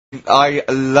I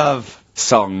love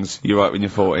songs you write when you're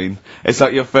 14. It's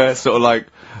like your first sort of like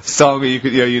song where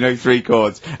you know 3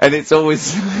 chords, and it's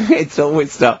always it's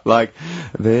always stuff like,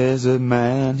 there's a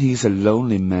man, he's a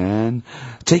lonely man,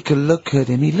 take a look at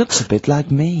him, he looks a bit like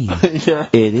me. Yeah.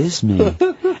 It is me.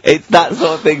 It's that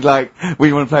sort of thing, like when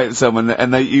you want to play it with someone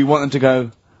and you want them to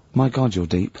go, my God, you're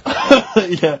deep.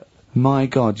 Yeah. My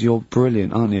God, you're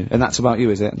brilliant, aren't you? And that's about you,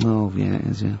 is it? Oh, yeah, it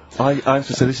is, yeah. I have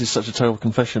to say, this is such a terrible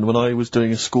confession. When I was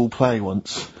doing a school play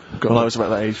once, when I was about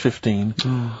that age, 15,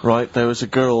 right, there was a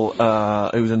girl,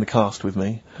 who was in the cast with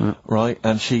me, right,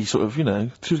 and she sort of, she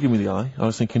was giving me the eye. I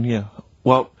was thinking, yeah,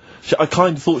 well, I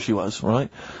kind of thought she was, right?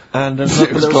 And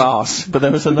it was glass. But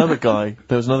there was another guy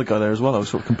there as well. I was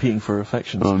sort of competing for her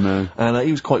affections. Oh, no. And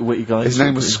he was quite a witty guy. His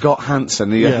name was Scott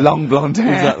Hansen. He had long blonde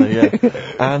hair. Exactly, yeah.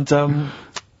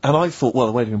 And I thought, well,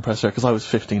 the way to impress her, because I was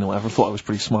 15 or whatever, I thought I was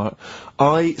pretty smart.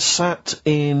 I sat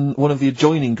in one of the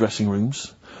adjoining dressing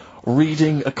rooms,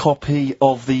 reading a copy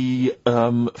of the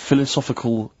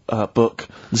philosophical book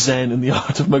Zen and the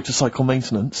Art of Motorcycle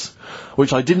Maintenance,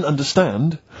 which I didn't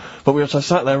understand, but which I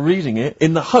sat there reading it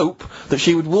in the hope that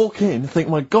she would walk in and think,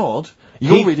 my God,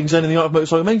 you're reading Zen and the Art of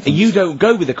Motorcycle Maintenance. You don't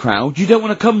go with the crowd. You don't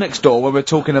want to come next door when we're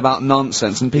talking about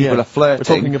nonsense and people are flirting. We're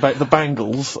talking about the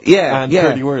bangles and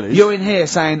curly-whirlies. You're in here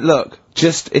saying, look,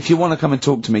 just, if you want to come and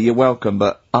talk to me, you're welcome,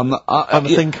 but I'm not... I'm a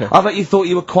thinker. I bet you thought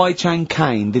you were Kwai Chang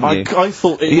Kane, didn't you? I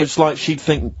thought it was like she'd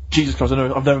think, Jesus Christ,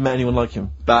 I've never met anyone like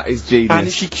him. That is genius. And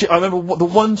I remember the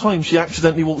one time she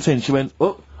accidentally walked in, she went,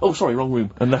 oh, sorry, wrong room,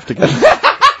 and left again. And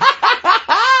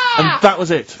that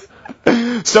was it.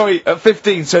 Sorry, at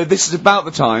 15, so this is about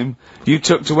the time you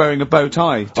took to wearing a bow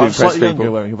tie to impress people. I'm slightly younger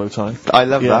wearing a bow tie. I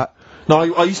love that.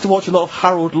 No, I used to watch a lot of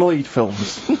Harold Lloyd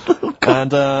films.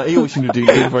 And he always seemed to do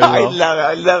very well. I love it.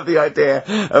 I love the idea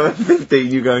of at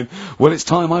 15 you going, well, it's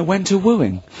time I went to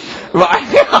wooing.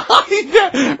 Right.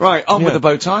 Right, on with the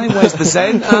bow tie. Where's the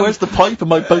Zen? Where's the pipe and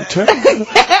my bow tie?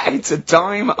 It's a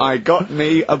time I got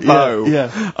me a bow.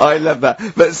 Yeah. I love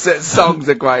that. But songs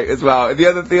are great as well. The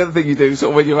other thing you do,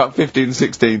 sort of when you're about 15,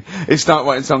 16, is start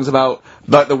writing songs about,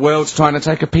 like, the world's trying to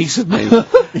take a piece of me.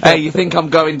 Hey, you think I'm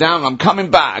going down? I'm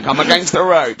coming back. I'm against the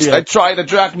ropes. They try to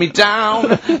drag me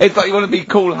down. It's like you want to be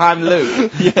Cool Hand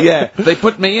Luke. Yeah. They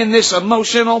put me in this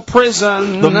emotional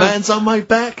prison. The man's on my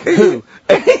back. Who?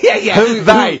 Who?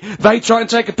 They try and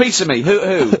take a piece of me.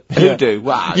 Who do?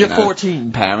 Well, you're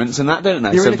 14. Parents and that, don't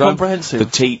they? You're incomprehensive. The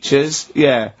teachers.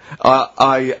 Yeah.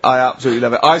 I absolutely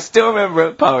love it. I still remember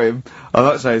a poem. I'll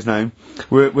not say his name.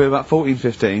 We're about 14,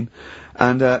 15.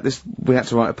 And we had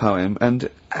to write a poem, and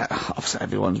obviously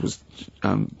everyone's was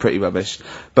pretty rubbish,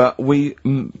 but we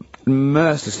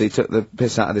mercilessly took the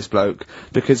piss out of this bloke,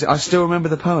 because I still remember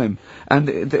the poem,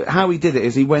 and how he did it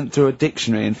is he went through a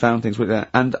dictionary and found things with that,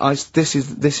 and this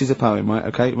is a poem, right,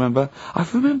 okay, remember?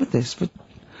 I've remembered this for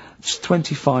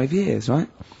 25 years, right?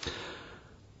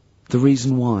 The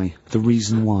reason why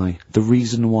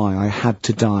I had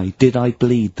to die, did I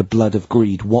bleed the blood of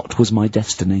greed, what was my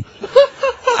destiny?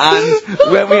 And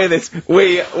when we hear this,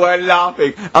 we were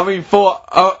laughing. I mean, for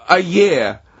a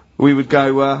year, we would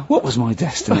go, what was my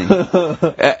destiny?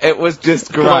 It was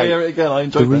just great. Can I hear it again? I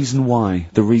enjoyed the reason why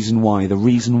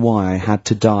I had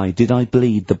to die. Did I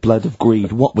bleed the blood of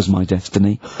greed? What was my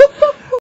destiny?